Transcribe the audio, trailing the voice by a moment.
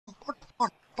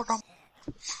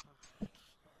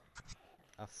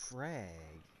A frag.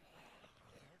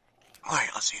 Alright,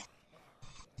 let's see.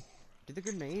 Do the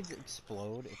grenades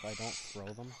explode if I don't throw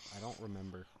them? I don't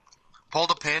remember. Pull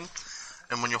the pin,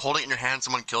 and when you hold it in your hand,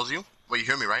 someone kills you. Wait, you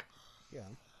hear me, right? Yeah.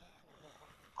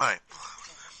 Alright.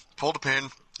 Pull the pin,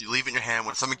 you leave it in your hand.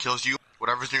 When someone kills you,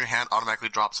 whatever's in your hand automatically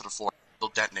drops to the floor. They'll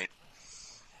detonate.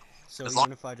 So As long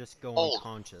even if I just go hold,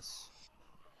 unconscious.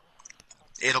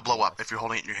 it'll blow Yes. up if you're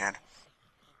holding it in your hand.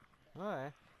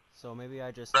 Alright. So maybe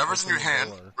I just Whatever's in open your the hand,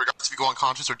 door. regardless if you go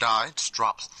unconscious or die, just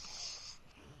drops.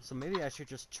 So maybe I should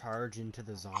just charge into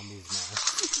the zombies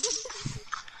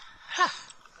now.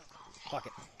 Fuck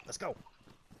it. Let's go.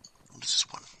 What is this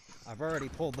one? I've already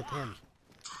pulled the pin.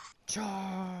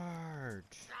 Charge!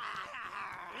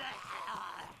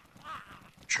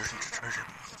 Treasure.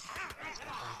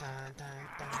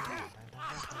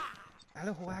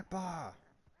 Allahu Akbar!